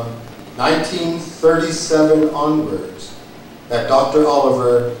 years, from 1937 onwards, that Dr.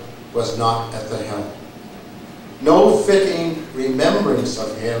 Oliver was not at the helm. No fitting remembrance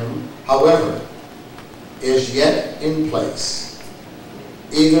of him, however, is yet in place,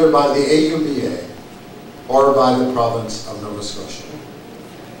 either by the AUBA or by the province of Nova Scotia.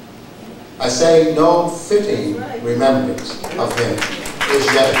 I say no fitting remembrance of him is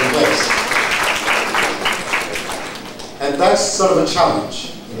yet in place. And that's sort of a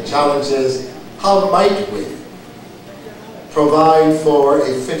challenge. The challenge is, how might we provide for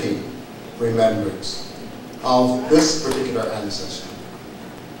a fitting remembrance of this particular ancestor?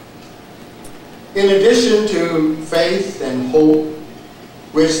 In addition to faith and hope,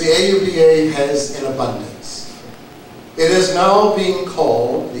 which the AUBA has in abundance, it is now being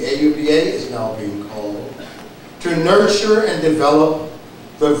called, the AUBA is now being called, to nurture and develop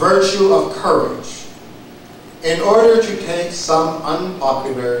the virtue of courage in order to take some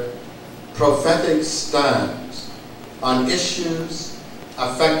unpopular prophetic stands on issues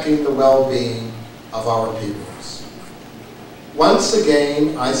affecting the well-being of our peoples. Once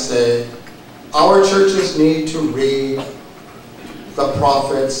again, I say, our churches need to read the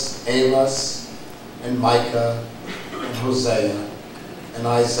prophets Amos and Micah and Hosea and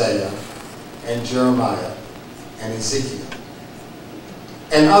Isaiah and Jeremiah and Ezekiel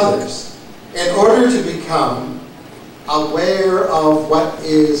and others in order to become aware of what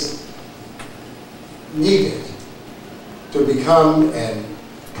is needed to become a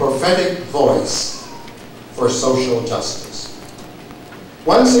prophetic voice for social justice.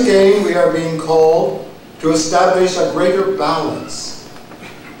 Once again, we are being called to establish a greater balance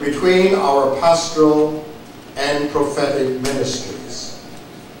between our pastoral and prophetic ministries.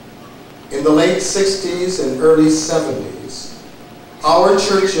 In the late 60s and early 70s, our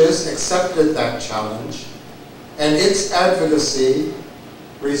churches accepted that challenge, and its advocacy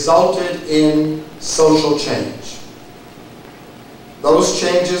resulted in social change. Those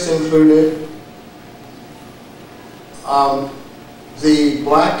changes included the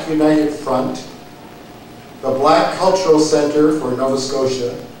Black United Front, the Black Cultural Center for Nova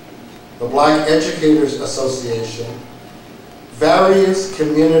Scotia, the Black Educators Association, various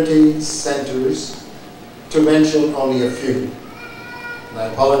community centers, to mention only a few. And I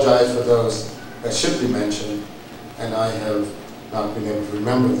apologize for those that should be mentioned, and I have not been able to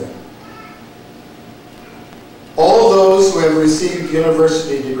remember them. All those who have received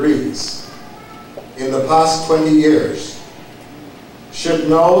university degrees in the past 20 years should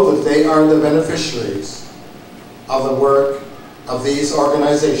know that they are the beneficiaries of the work of these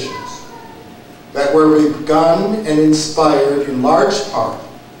organizations that were begun and inspired in large part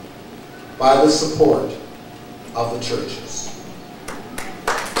by the support of the churches.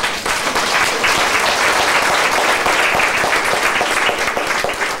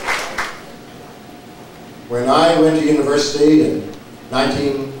 When I went to university in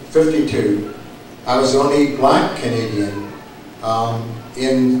 1952, I was the only Black Canadian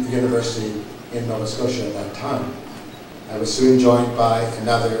in the university in Nova Scotia at that time. I was soon joined by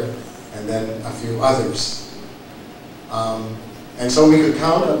another, and then a few others. And so we could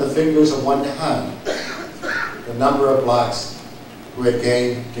count on the fingers of one hand the number of Blacks who had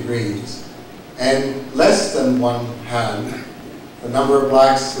gained degrees, and less than one hand the number of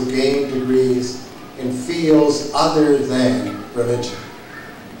Blacks who gained degrees in fields other than religion.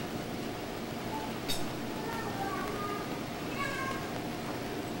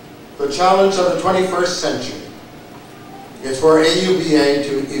 The challenge of the 21st century is for AUBA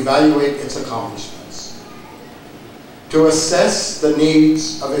to evaluate its accomplishments, to assess the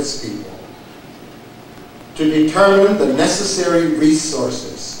needs of its people, to determine the necessary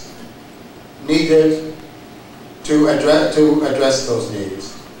resources needed to address those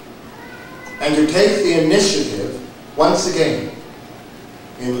needs, and to take the initiative once again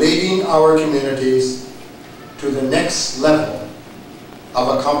in leading our communities to the next level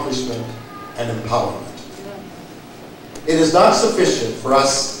of accomplishment and empowerment. It is not sufficient for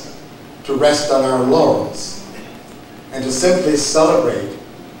us to rest on our laurels and to simply celebrate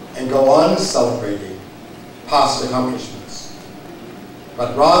and go on celebrating past accomplishments,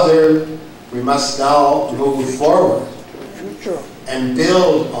 but rather we must now move forward and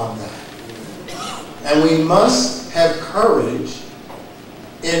build on that. And we must have courage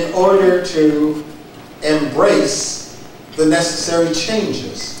in order to embrace the necessary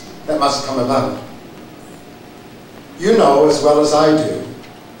changes that must come about. You know as well as I do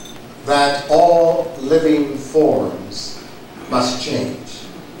that all living forms must change.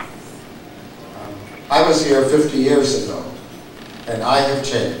 I was here 50 years ago, and I have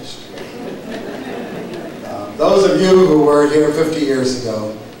changed. Those of you who were here 50 years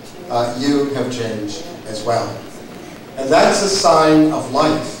ago, you have changed as well. And that's a sign of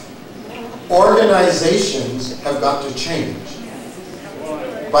life. Organizations have got to change.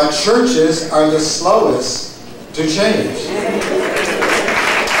 But churches are the slowest to change.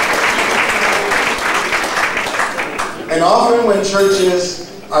 And often when churches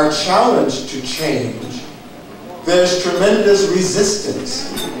are challenged to change, there's tremendous resistance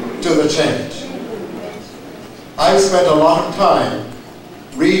to the change. I've spent a lot of time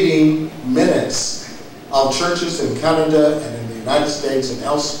reading minutes of churches in Canada and in the United States and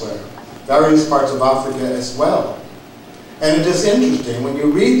elsewhere, various parts of Africa as well. And it is interesting, when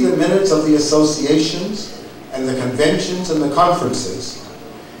you read the minutes of the associations and the conventions and the conferences,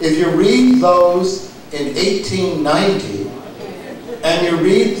 if you read those in 1890, and you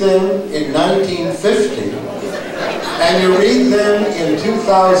read them in 1950, and you read them in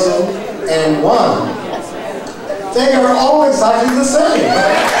 2001, they are all exactly the same.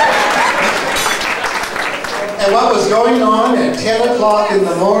 And what was going on at 10 o'clock in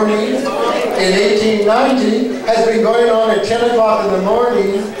the morning in 1890 has been going on at 10 o'clock in the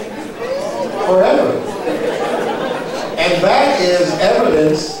morning forever. And that is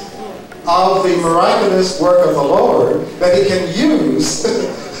evidence of the miraculous work of the Lord that He can use,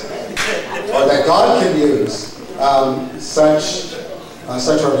 or that God can use, such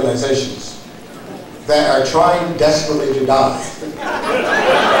organizations that are trying desperately to die.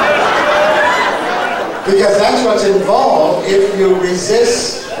 Because that's what's involved. If you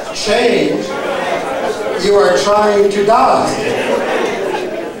resist change, you are trying to die.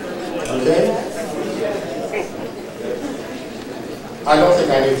 Okay? I don't think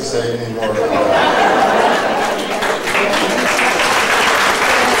I need to say any more about that.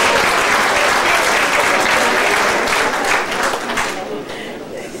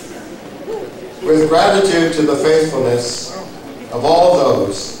 With gratitude to the faithfulness of all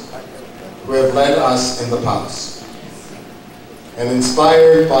those who have led us in the past, and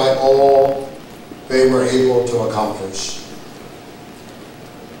inspired by all they were able to accomplish,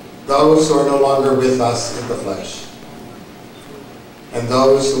 those who are no longer with us in the flesh, and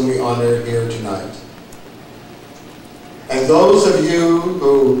those whom we honor here tonight, and those of you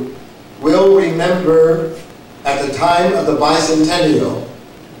who will remember at the time of the bicentennial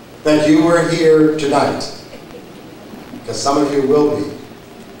that you were here tonight, because some of you will be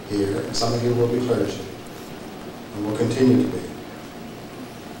here, and some of you will be clergy, and will continue to be.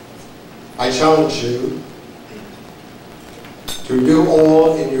 I challenge you to do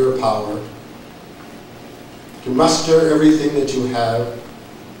all in your power to muster everything that you have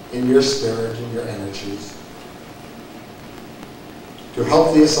in your spirit and your energies, to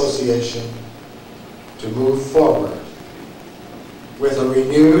help the association to move forward with a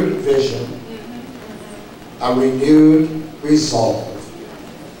renewed vision, a renewed resolve,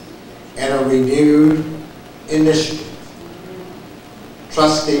 and a renewed initiative,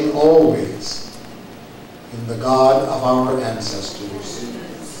 trusting always in the God of our ancestors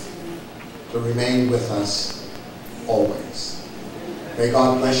to remain with us always. May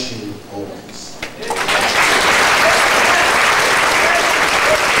God bless you always.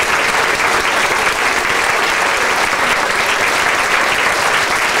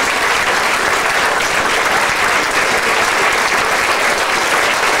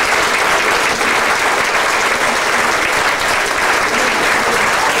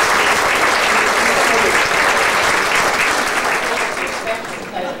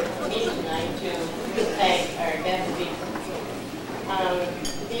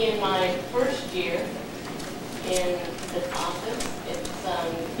 Being my first year in this office. It's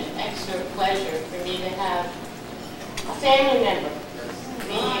an extra pleasure for me to have a family member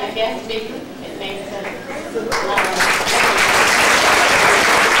be a guest speaker. It makes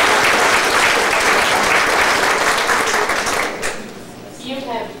you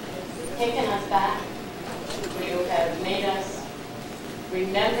have taken us back. You have made us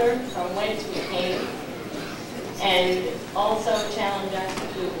remember from whence we came, and also challenge us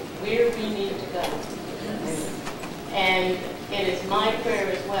to where we need to go. And it is my prayer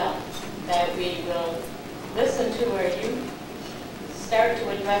as well that we will listen to our youth, start to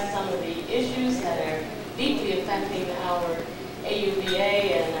address some of the issues that are deeply affecting our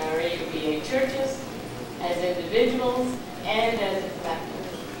AUBA and our AUBA churches as individuals and as a collective.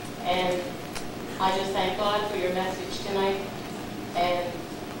 And I just thank God for your message tonight, and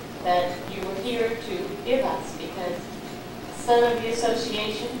that you were here to give us, because son of the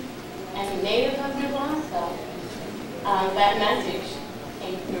association and native of New Glasgow, that message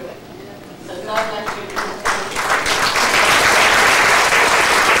came through it. So God bless you.